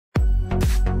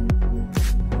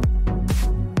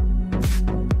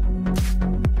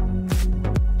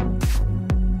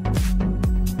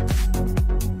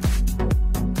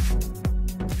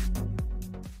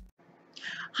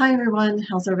Hi everyone,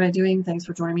 how's everybody doing? Thanks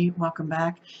for joining me. Welcome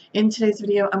back. In today's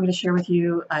video, I'm going to share with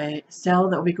you a sale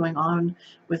that will be going on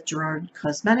with Gerard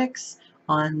Cosmetics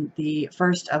on the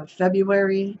 1st of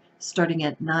February, starting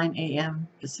at 9 a.m.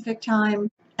 Pacific time.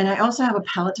 And I also have a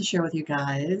palette to share with you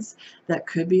guys that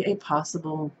could be a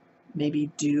possible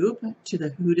maybe dupe to the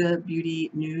Huda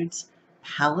Beauty Nudes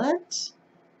palette.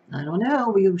 I don't know,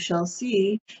 we shall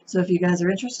see. So if you guys are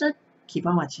interested, keep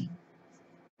on watching.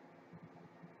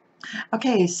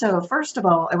 Okay, so first of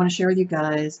all, I want to share with you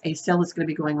guys a sale that's going to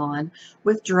be going on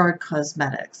with Gerard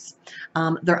Cosmetics.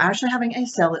 They're actually having a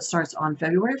sale that starts on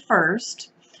February 1st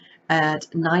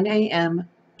at 9 a.m.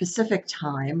 Pacific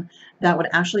time. That would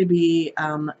actually be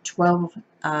 12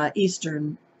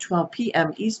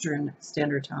 p.m. Eastern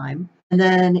Standard Time. And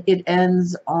then it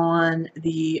ends on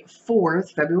the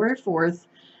 4th, February 4th,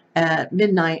 at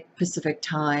midnight Pacific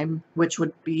time, which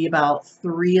would be about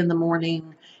 3 in the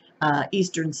morning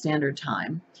Eastern Standard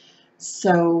Time.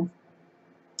 So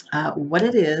what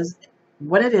it is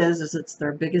it's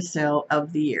their biggest sale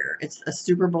of the year. It's a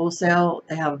Super Bowl sale.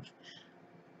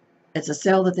 It's a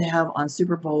sale that they have on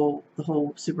Super Bowl, the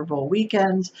whole Super Bowl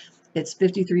weekend. It's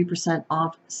 53%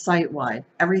 off site-wide.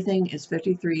 Everything is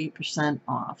 53%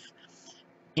 off.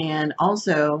 And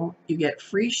also, you get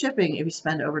free shipping if you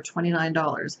spend over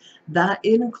 $29. That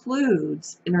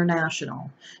includes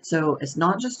international. So it's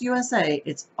not just USA,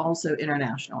 it's also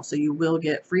international. So you will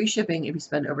get free shipping if you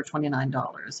spend over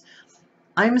 $29.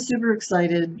 I'm super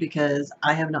excited because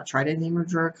I have not tried anything with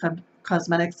Gerard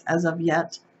Cosmetics as of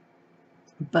yet,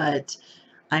 but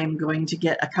I'm going to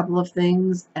get a couple of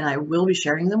things, and I will be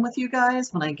sharing them with you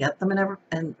guys when I get them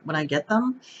when I get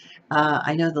them.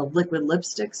 I know the liquid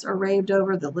lipsticks are raved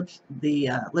over, the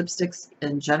lipsticks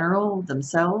in general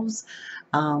themselves.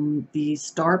 The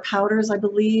star powders, I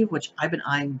believe, which I've been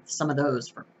eyeing some of those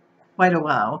for quite a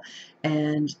while,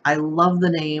 and I love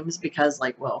the names because,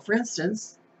 like, well, for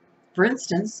instance,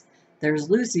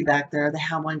 there's Lucy back there. They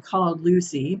have one called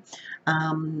Lucy.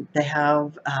 They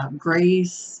have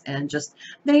Grace, and just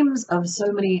names of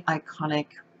so many iconic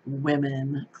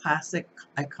women, classic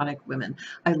iconic women.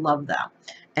 I love that.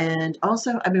 And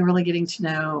also, I've been really getting to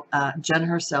know Jen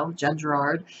herself, Jen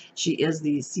Gerard. She is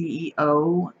the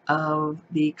CEO of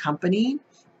the company,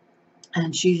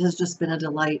 and she has just been a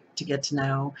delight to get to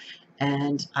know.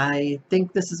 And I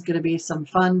think this is going to be some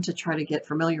fun to try to get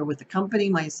familiar with the company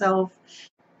myself.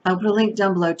 I'll put a link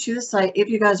down below to the site if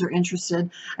you guys are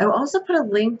interested. I will also put a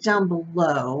link down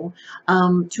below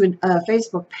to a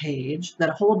Facebook page that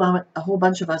a whole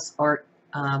bunch of us are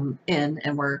in,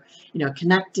 and we're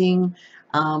connecting.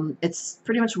 It's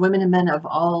pretty much women and men of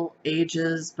all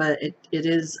ages, but it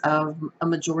is of a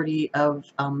majority of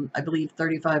I believe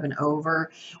 35 and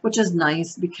over, which is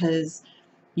nice because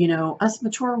us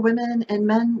mature women and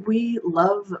men, we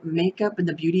love makeup and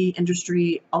the beauty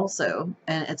industry also,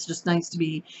 and it's just nice to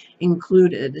be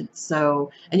included.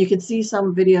 So, and you can see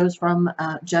some videos from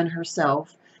Jen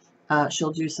herself.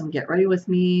 She'll do some get ready with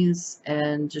me's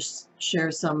and just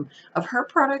share some of her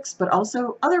products, but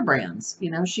also other brands.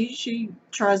 She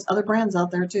tries other brands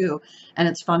out there too, and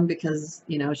it's fun because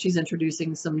she's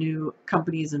introducing some new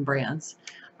companies and brands.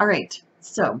 All right,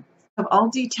 so I have all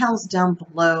details down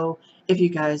below if you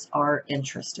guys are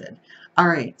interested. All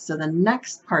right, so the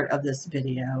next part of this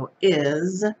video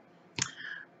is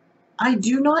I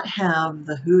do not have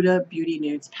the Huda Beauty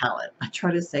Nudes palette. I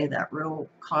try to say that real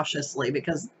cautiously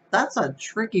because that's a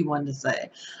tricky one to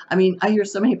say. I mean, I hear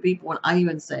so many people when I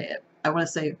even say it. I want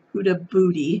to say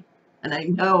HudaBeauty, and I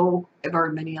know I've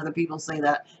heard many other people say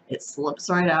that. It slips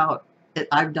right out.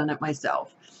 I've done it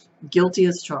myself. Guilty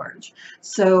as charged.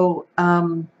 So,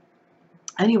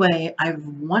 anyway, I've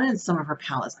wanted some of her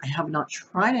palettes. I have not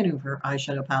tried any of her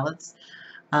eyeshadow palettes.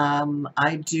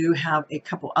 I do have a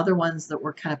couple other ones that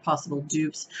were kind of possible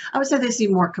dupes. I would say they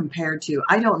seem more compared to.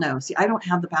 I don't know. See, I don't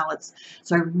have the palettes,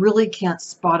 so I really can't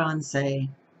spot on say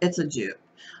it's a dupe.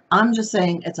 I'm just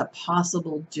saying it's a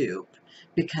possible dupe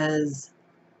because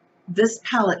this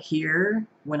palette here,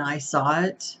 when I saw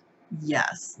it,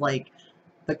 yes, like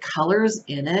the colors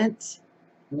in it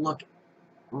look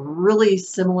really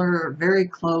similar, very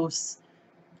close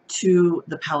to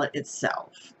the palette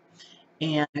itself.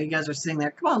 And you guys are sitting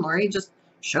there, come on, Lori, just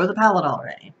show the palette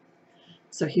already.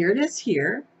 So here it is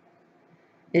here.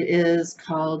 It is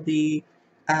called the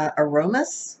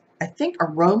Aromas. I think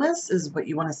Aromas is what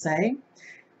you want to say.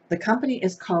 The company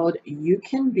is called You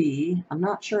Can Be. I'm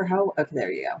not sure how, okay,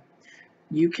 there you go.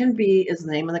 You Can Be is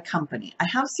the name of the company. I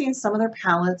have seen some of their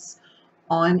palettes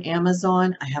on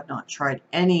Amazon. I have not tried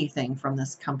anything from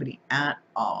this company at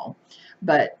all.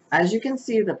 But as you can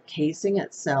see, the casing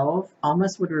itself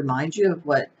almost would remind you of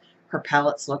what her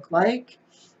palettes look like.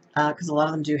 because a lot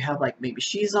of them do have like maybe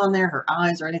she's on there, her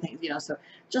eyes or anything, you know, so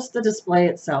just the display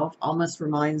itself almost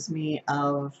reminds me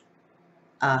of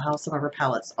how some of her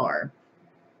palettes are.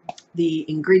 The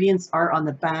ingredients are on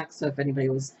the back, so if anybody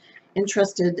was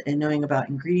interested in knowing about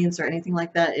ingredients or anything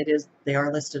like that, they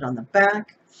are listed on the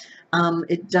back.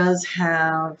 It does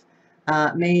have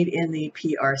made in the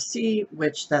PRC,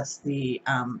 which that's the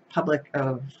Republic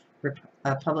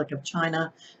of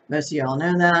China. Most of y'all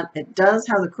know that. It does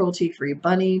have the cruelty-free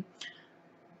bunny.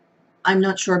 I'm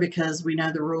not sure because we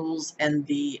know the rules and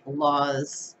the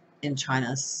laws in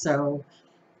China, so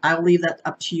I'll leave that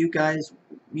up to you guys,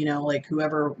 you know, like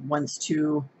whoever wants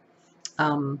to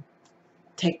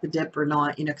take the dip or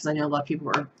not, you know, because I know a lot of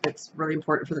people it's really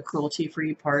important for the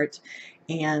cruelty-free part,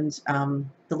 and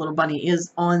the little bunny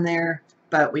is on there,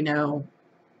 but we know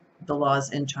the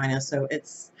laws in China, so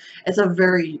it's a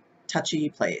very touchy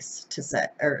place to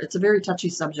set, or it's a very touchy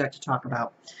subject to talk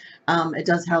about. It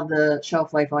does have the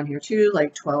shelf life on here too,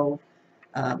 like 12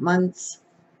 months.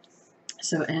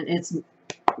 So, and it's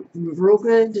real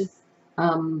good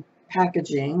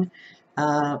packaging.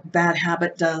 Bad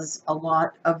Habit does a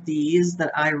lot of these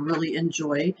that I really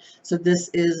enjoy. So this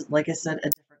is, like I said, a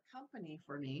different company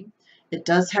for me. It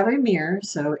does have a mirror,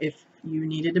 so if you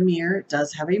needed a mirror, it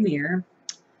does have a mirror.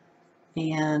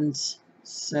 And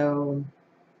so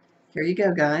here you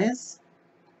go, guys.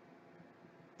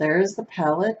 There's the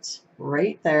palette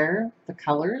right there, the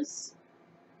colors.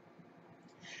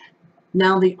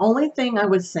 Now, the only thing I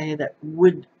would say that it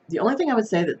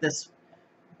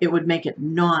would make it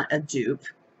not a dupe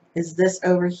is this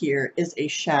over here is a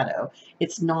shadow. It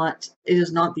is not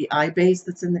the eye base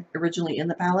that's originally in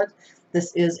the palette.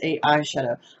 This is a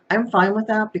eyeshadow. I'm fine with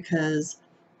that because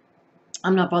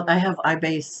I have eye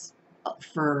base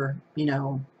for, you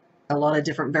know, a lot of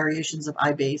different variations of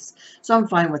eye base, so I'm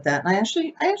fine with that. And I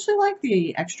actually like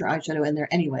the extra eyeshadow in there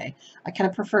anyway. I kind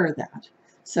of prefer that.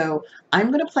 So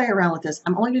I'm going to play around with this.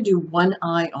 I'm only going to do one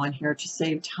eye on here to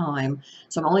save time.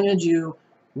 So I'm only going to do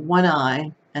one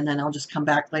eye, and then I'll just come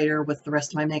back later with the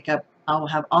rest of my makeup. I'll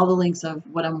have all the links of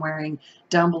what I'm wearing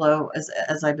down below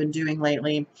as I've been doing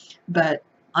lately. But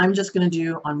I'm just going to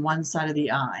do on one side of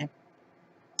the eye.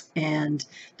 And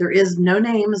there is no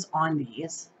names on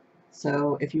these.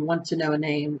 So if you want to know a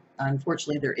name,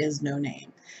 unfortunately there is no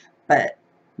name. But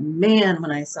man,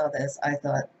 when I saw this, I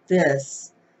thought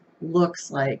this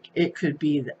looks like it could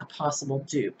be a possible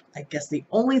dupe. I guess the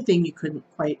only thing you couldn't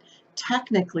quite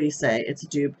technically say it's a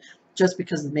dupe just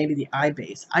because of maybe the eye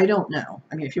base. I don't know.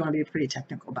 I mean, if you want to be pretty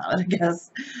technical about it, I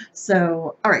guess.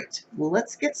 So, all right, well,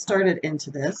 let's get started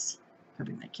into this.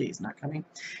 Hoping my kitty's not coming.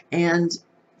 And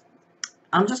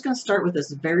I'm just going to start with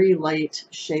this very light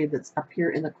shade that's up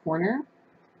here in the corner.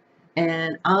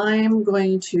 And I'm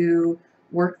going to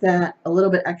work that a little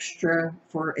bit extra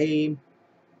for a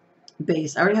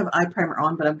base. I already have eye primer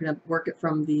on, but I'm going to work it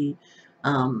from the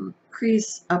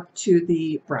crease up to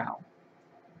the brow.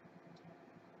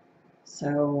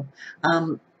 So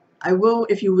I will,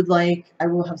 if you would like, I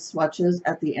will have swatches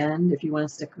at the end if you want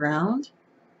to stick around.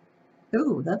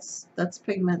 Ooh, that's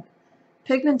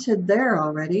pigmented there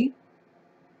already.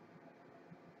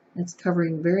 It's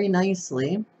covering very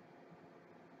nicely.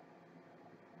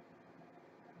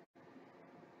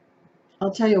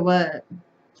 I'll tell you what,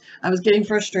 I was getting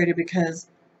frustrated because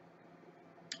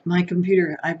my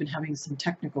computer, I've been having some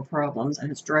technical problems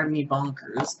and it's driving me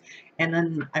bonkers. And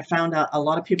then I found out a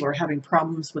lot of people are having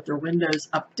problems with their Windows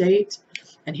update,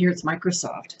 and here it's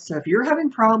Microsoft. So if you're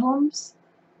having problems,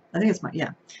 I think it's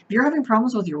if you're having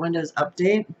problems with your Windows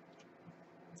update,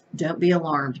 don't be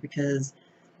alarmed because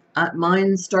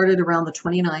mine started around the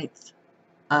 29th.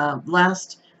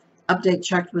 Last update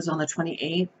checked was on the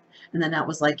 28th, and then that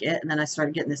was like it. And then I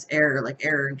started getting this error, like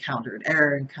error encountered,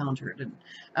 and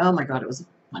oh my god, it was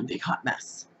one big hot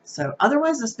mess. So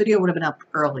otherwise, this video would have been up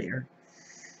earlier.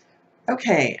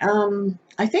 Okay,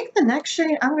 I think the next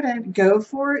shade I'm going to go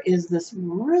for is this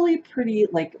really pretty,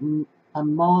 like a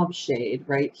mauve shade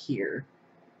right here.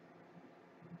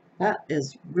 That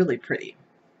is really pretty.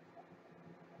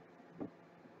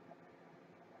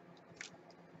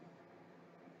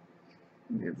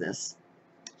 Move this.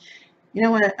 You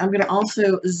know what? I'm going to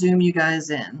also zoom you guys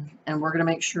in, and we're going to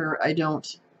make sure I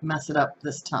don't mess it up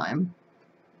this time.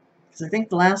 Because I think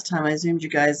the last time I zoomed you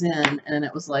guys in, and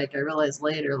it was like, I realized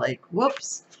later, like,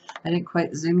 whoops, I didn't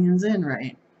quite zoom you in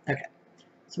right. Okay,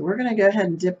 so we're going to go ahead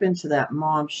and dip into that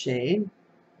mauve shade.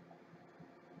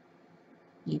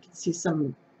 You can see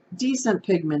some decent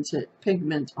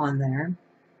pigment on there.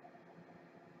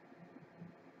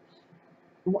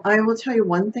 I will tell you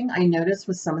one thing I noticed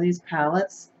with some of these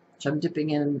palettes, which I'm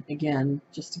dipping in again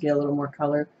just to get a little more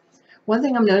color. One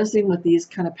thing I'm noticing with these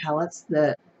kind of palettes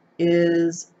that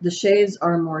is the shades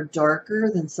are more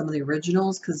darker than some of the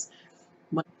originals, because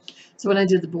when I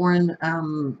did the Born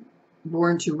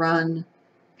to Run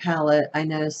palette, I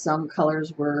noticed some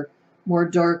colors were more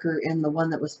darker in the one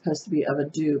that was supposed to be of a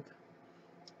dupe.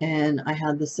 And I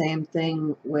had the same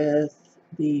thing with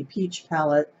the Peach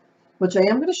palette, which I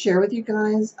am going to share with you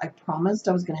guys. I promised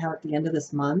I was going to have at the end of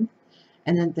this month.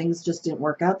 And then things just didn't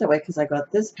work out that way because I got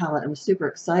this palette and was super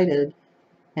excited.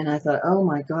 And I thought, oh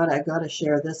my God, I got to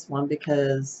share this one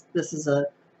because this is a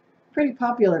pretty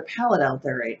popular palette out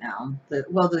there right now.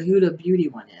 Well, the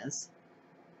HudaBeauty one is.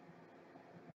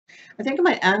 I think I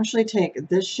might actually take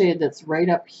this shade that's right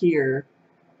up here,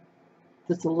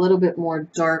 that's a little bit more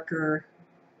darker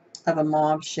of a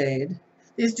mauve shade.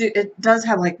 It does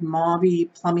have like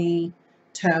mauvey, plummy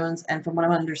tones, and from what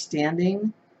I'm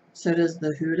understanding, so does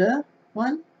the Huda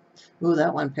one. Ooh,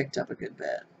 that one picked up a good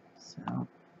bit. So.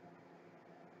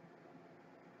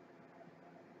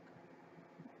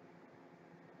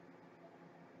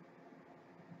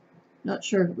 Not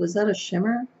sure. Was that a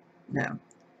shimmer? No.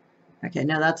 Okay,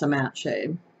 no, that's a matte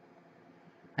shade.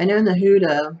 I know in the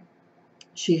Huda,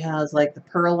 she has like the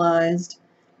pearlized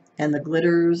and the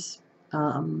glitters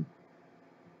in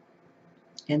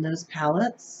those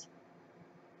palettes.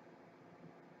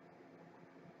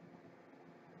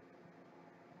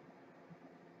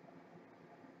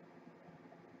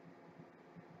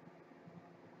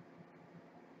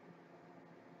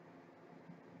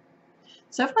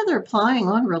 So far, they're applying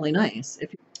on really nice.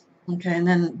 Okay, and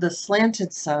then the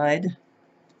slanted side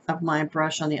of my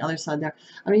brush on the other side there,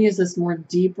 I'm going to use this more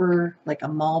deeper, like a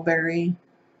mulberry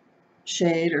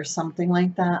shade or something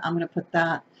like that. I'm going to put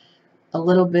that a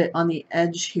little bit on the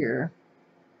edge here,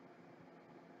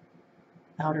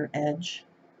 outer edge.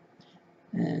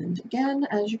 And again,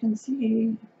 as you can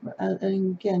see,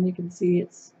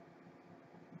 it's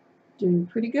doing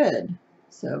pretty good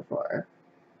so far.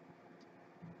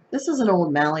 This is an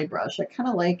old Mally brush. I kind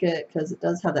of like it because it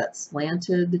does have that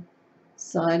slanted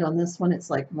side on this one. It's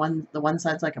like the one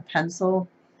side's like a pencil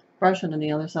brush and then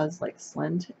the other side's like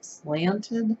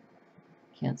slanted.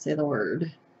 Can't say the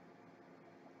word.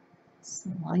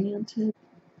 Slanted.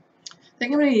 I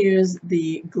think I'm going to use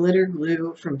the glitter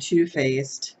glue from Too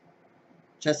Faced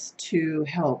just to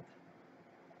help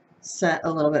set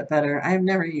a little bit better. I've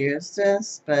never used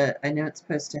this, but I know it's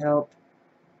supposed to help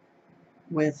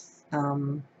with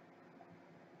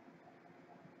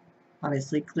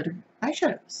obviously glitter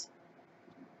eyeshadows.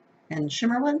 And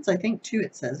shimmer ones, I think too,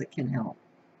 it says it can help.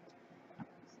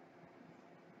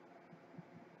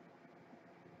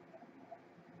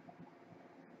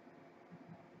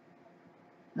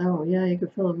 Oh yeah, you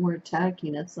could feel a more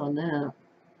tackiness on that.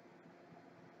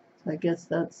 So I guess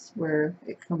that's where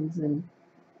it comes in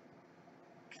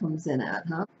at,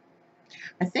 huh?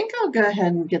 I think I'll go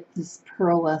ahead and get this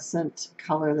pearlescent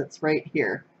color that's right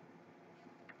here.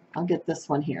 I'll get this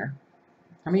one here.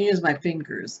 I'm going to use my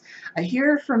fingers. I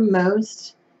hear from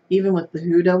most, even with the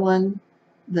Huda one,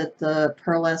 that the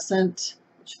pearlescent,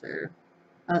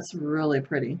 that's really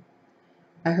pretty.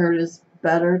 I heard it's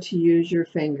better to use your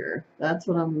finger. That's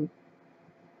what I'm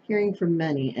hearing from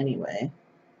many anyway.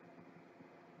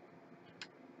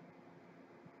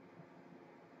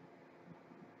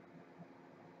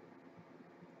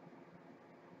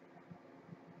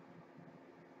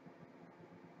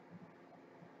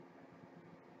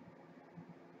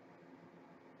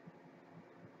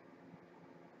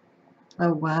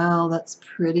 Oh wow, that's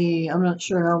pretty. I'm not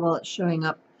sure how well it's showing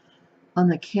up on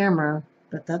the camera,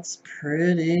 but that's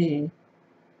pretty.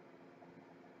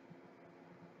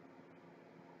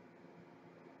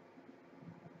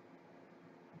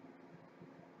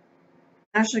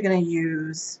 I'm actually going to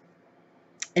use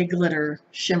a glitter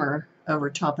shimmer over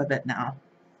top of it now.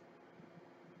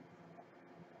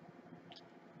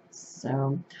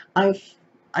 So I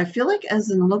feel like as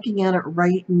in looking at it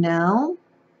right now,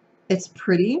 it's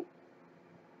pretty.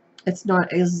 It's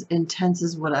not as intense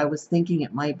as what I was thinking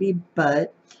it might be,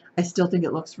 but I still think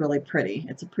it looks really pretty.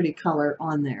 It's a pretty color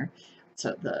on there.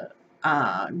 So the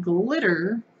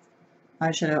glitter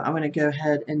eyeshadow I'm going to go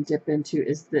ahead and dip into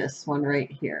is this one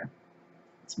right here.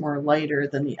 It's more lighter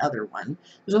than the other one.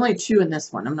 There's only two in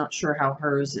this one. I'm not sure how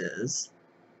hers is.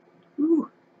 Ooh.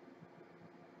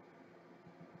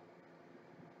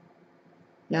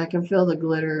 Yeah, I can feel the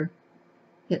glitter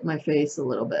hit my face a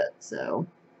little bit, so.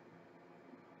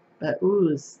 But ooh,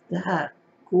 is that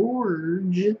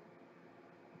gorge?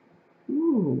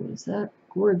 Ooh, is that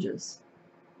gorgeous?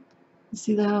 You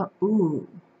see that? Ooh,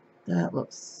 that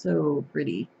looks so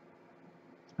pretty.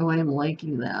 Oh, I am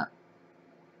liking that.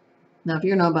 Now, if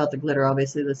you know about the glitter,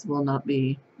 obviously this will not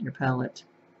be your palette.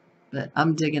 But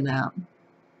I'm digging that.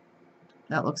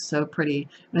 That looks so pretty.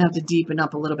 I'm going to have to deepen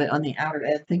up a little bit on the outer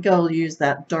edge. I think I'll use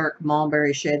that dark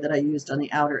mulberry shade that I used on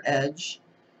the outer edge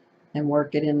and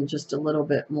work it in just a little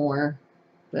bit more.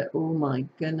 But oh my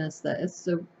goodness, that is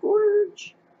so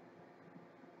gorgeous.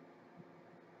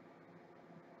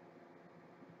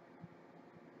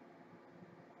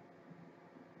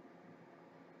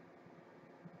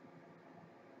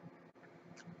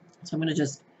 So I'm going to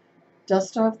just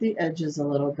dust off the edges a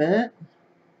little bit.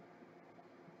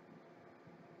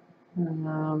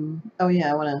 Oh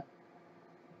yeah, I want to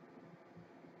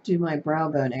do my brow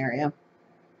bone area.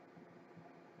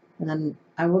 And then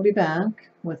I will be back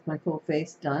with my full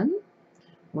face done.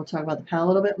 We'll talk about the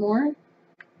palette a bit more.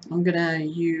 I'm going to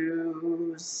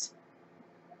use,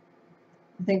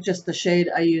 I think, just the shade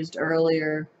I used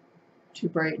earlier to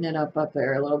brighten it up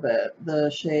there a little bit.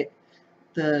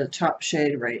 The top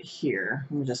shade right here.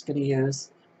 I'm just going to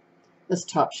use this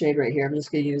top shade right here. I'm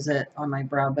just going to use it on my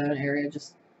brow bone area.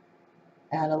 Just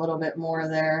add a little bit more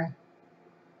there.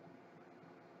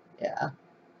 Yeah.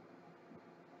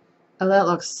 Oh, that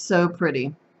looks so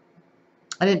pretty.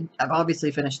 I've obviously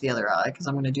finished the other eye because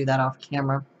I'm going to do that off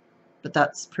camera, but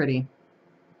that's pretty.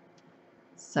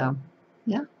 So,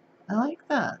 yeah, I like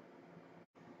that.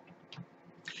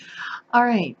 All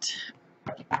right,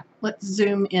 let's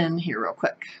zoom in here real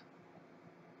quick.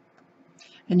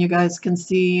 And you guys can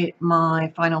see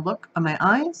my final look on my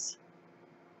eyes.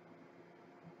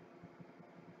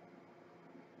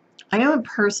 I know in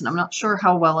person, I'm not sure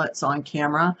how well it's on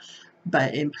camera,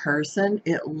 but in person,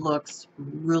 it looks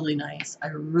really nice. I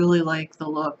really like the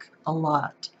look a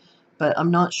lot, but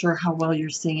I'm not sure how well you're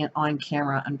seeing it on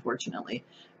camera, unfortunately.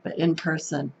 But in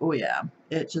person, oh yeah,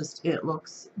 it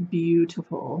looks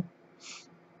beautiful.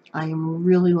 I am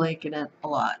really liking it a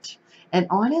lot. And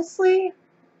honestly,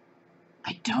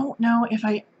 I don't know if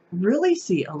I really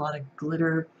see a lot of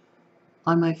glitter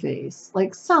on my face.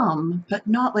 Like some, but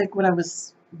not like what I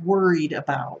was worried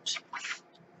about.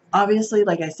 Obviously,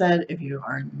 like I said, if you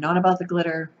are not about the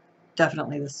glitter,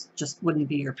 definitely this just wouldn't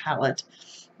be your palette.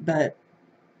 But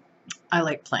I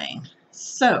like playing.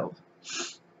 So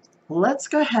let's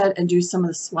go ahead and do some of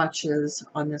the swatches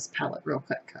on this palette real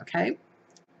quick, okay?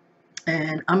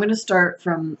 And I'm going to start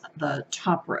from the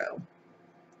top row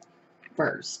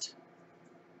first.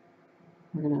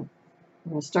 We're going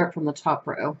to start from the top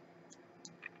row.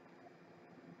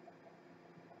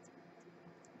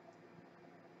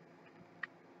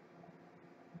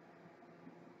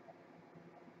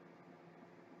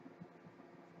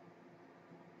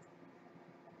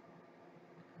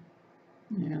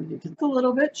 And you can see a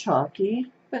little bit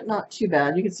chalky, but not too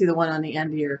bad. You can see the one on the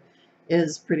end here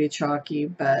is pretty chalky,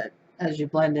 but as you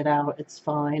blend it out, it's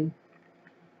fine.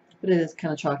 But it is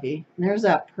kind of chalky. And there's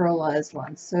that pearlized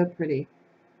one. So pretty.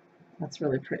 That's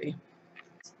really pretty.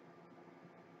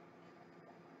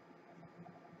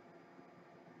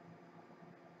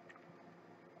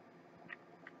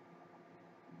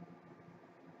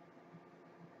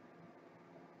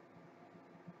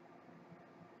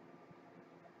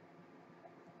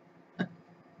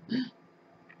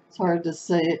 It's hard to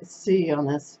see on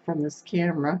this from this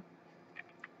camera.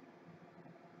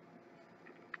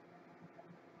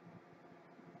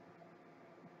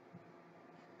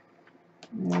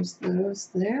 There's those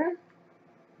there.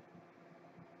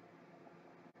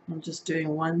 I'm just doing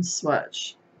one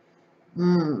swatch.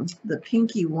 The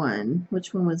pinky one.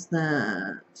 Which one was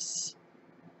that?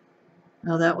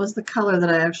 Oh, that was the color that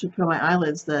I actually put on my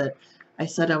eyelids that I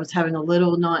said I was having a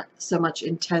little not so much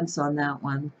intense on that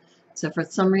one. So for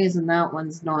some reason that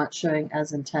one's not showing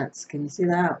as intense. Can you see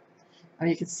that? I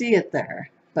mean, you can see it there,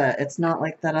 but it's not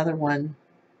like that other one.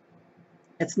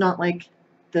 It's not like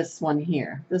this one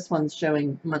here. This one's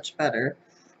showing much better.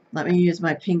 Let me use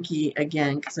my pinky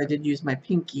again because I did use my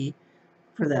pinky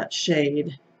for that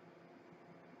shade.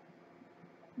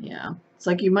 Yeah, it's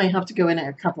like you might have to go in it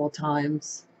a couple of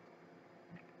times.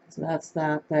 So that's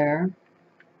that there.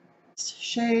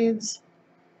 Shades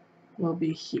will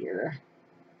be here.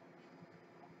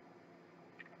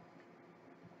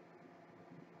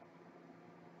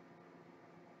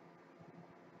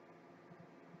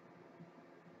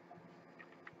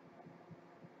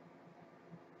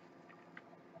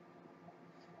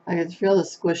 I can feel the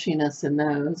squishiness in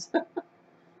those.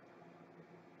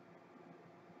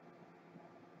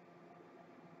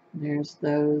 There's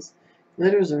those.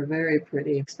 Glitters are very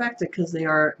pretty. Expect it because they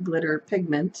are glitter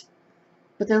pigment,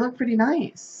 but they look pretty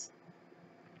nice.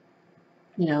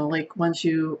 You know, like once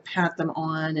you pat them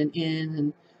on and in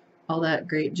and all that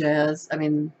great jazz. I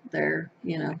mean, they're,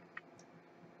 you know,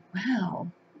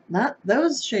 wow. Not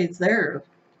those shades there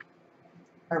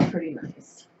are pretty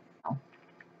nice.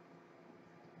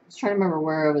 trying to remember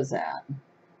where I was at.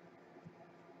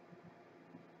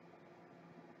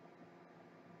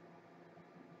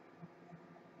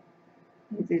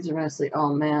 I think these are mostly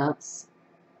all mattes.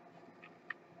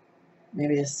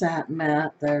 Maybe a satin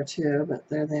matte there too, but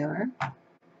there they are.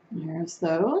 There's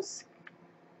those.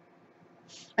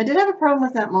 I did have a problem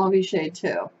with that mauve shade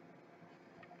too,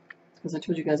 because I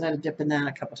told you guys I had to dip in that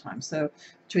a couple times. So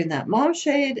between that mauve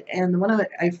shade and the one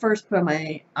I first put on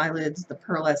my eyelids, the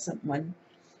pearlescent one,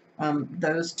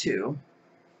 those two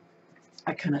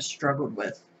I kind of struggled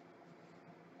with.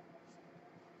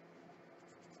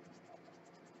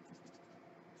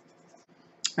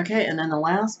 Okay, and then the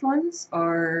last ones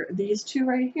are these two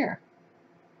right here.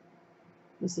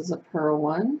 This is a pearl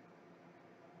one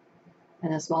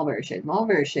and a mulberry shade.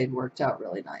 Mulberry shade worked out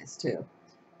really nice too.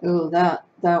 Oh, that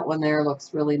one there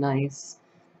looks really nice.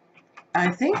 I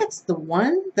think it's the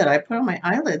one that I put on my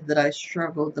eyelid that I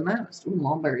struggled the most. Ooh,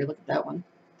 mulberry, look at that one.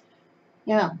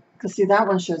 Yeah, because see, that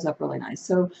one shows up really nice.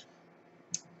 So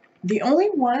the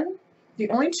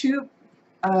only two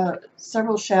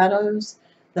several shadows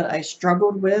that I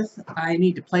struggled with, I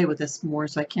need to play with this more,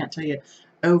 so I can't tell you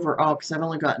overall because I've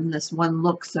only gotten this one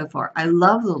look so far. I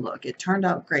love the look. It turned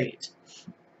out great.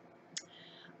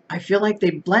 I feel like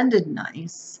they blended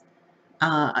nice.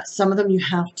 Some of them you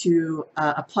have to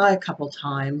apply a couple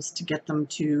times to get them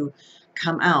to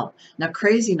come out. Now,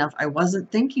 crazy enough, I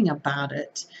wasn't thinking about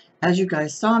it. As you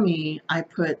guys saw me, I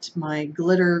put my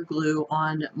glitter glue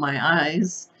on my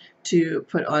eyes to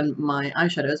put on my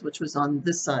eyeshadows, which was on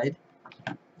this side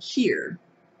here.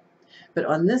 But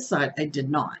on this side, I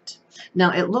did not.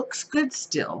 Now, it looks good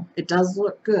still. It does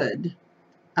look good.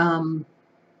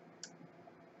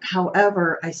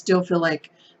 However, I still feel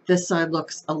like this side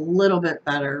looks a little bit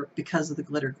better because of the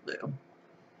glitter glue.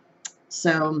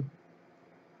 So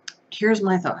here's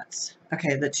my thoughts.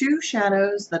 Okay, the two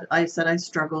shadows that I said I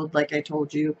struggled, like I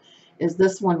told you, is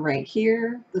this one right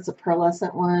here. That's a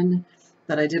pearlescent one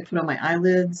that I did put on my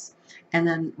eyelids. And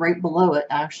then right below it,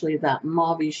 actually, that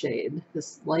mauve shade,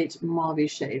 this light mauve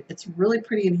shade. It's really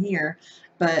pretty in here,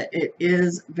 but it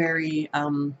is very,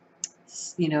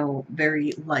 you know,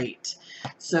 very light.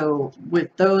 So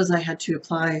with those, I had to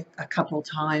apply a couple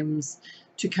times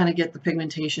to kind of get the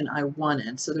pigmentation I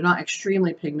wanted. So they're not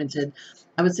extremely pigmented.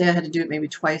 I would say I had to do it maybe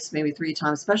twice, maybe 3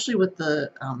 times, especially with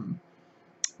the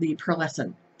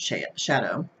pearlescent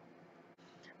shadow.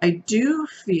 I do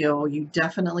feel you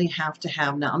definitely have to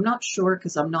have, now I'm not sure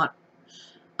because I'm not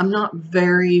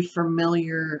very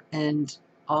familiar and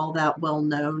all that well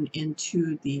known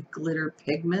into the glitter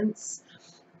pigments.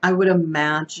 I would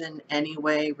imagine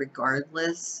anyway,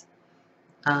 regardless,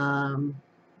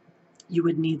 you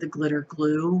would need the glitter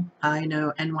glue. I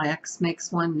know NYX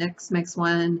makes one, NYX makes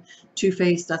one, Too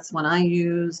Faced, that's one I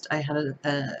used. I had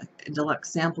a deluxe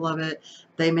sample of it.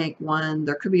 They make one.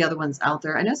 There could be other ones out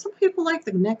there. I know some people like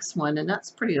the NYX one, and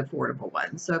that's a pretty affordable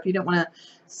one. So if you don't want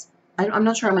to, I'm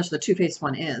not sure how much the Too Faced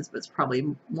one is, but it's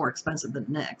probably more expensive than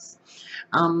NYX.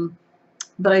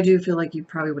 But I do feel like you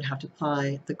probably would have to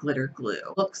apply the glitter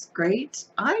glue. Looks great.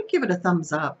 I give it a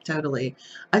thumbs up, totally.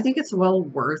 I think it's well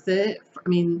worth it. I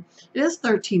mean, it is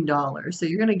 $13, so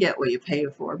you're going to get what you pay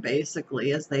for,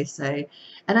 basically, as they say.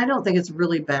 And I don't think it's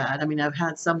really bad. I mean, I've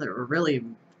had some that were really,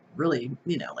 really,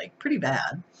 you know, like pretty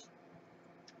bad.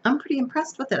 I'm pretty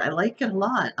impressed with it. I like it a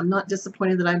lot. I'm not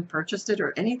disappointed that I purchased it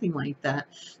or anything like that.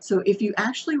 So if you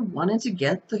actually wanted to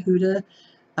get the Huda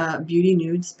Beauty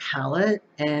Nudes palette,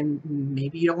 and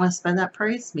maybe you don't want to spend that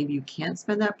price, maybe you can't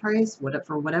spend that price,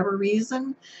 for whatever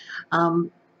reason,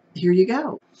 here you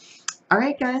go. All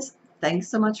right, guys, thanks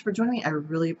so much for joining me. I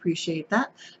really appreciate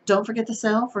that. Don't forget the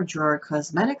sale for Gerard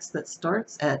Cosmetics that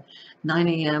starts at 9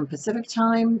 a.m. Pacific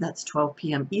time. That's 12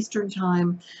 p.m. Eastern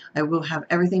time. I will have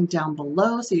everything down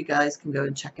below so you guys can go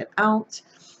and check it out.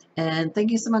 And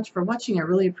thank you so much for watching. I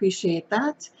really appreciate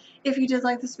that. If you did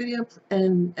like this video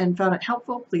and found it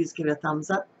helpful, please give it a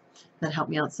thumbs up. That helped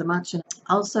me out so much. And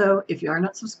also, if you are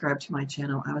not subscribed to my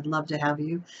channel, I would love to have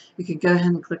you. You can go ahead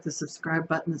and click the subscribe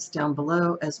button that's down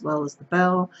below, as well as the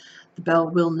bell. The bell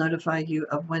will notify you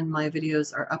of when my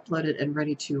videos are uploaded and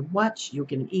ready to watch. You'll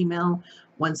get an email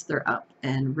once they're up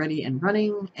and ready and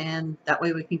running, and that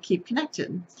way we can keep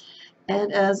connected.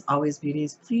 And as always,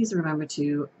 beauties, please remember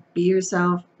to be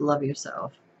yourself, love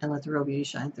yourself, and let the real beauty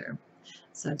shine through.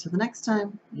 So until the next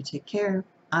time, you take care.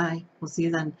 I will see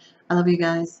you then. I love you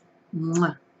guys.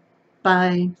 Mwah.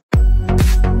 Bye.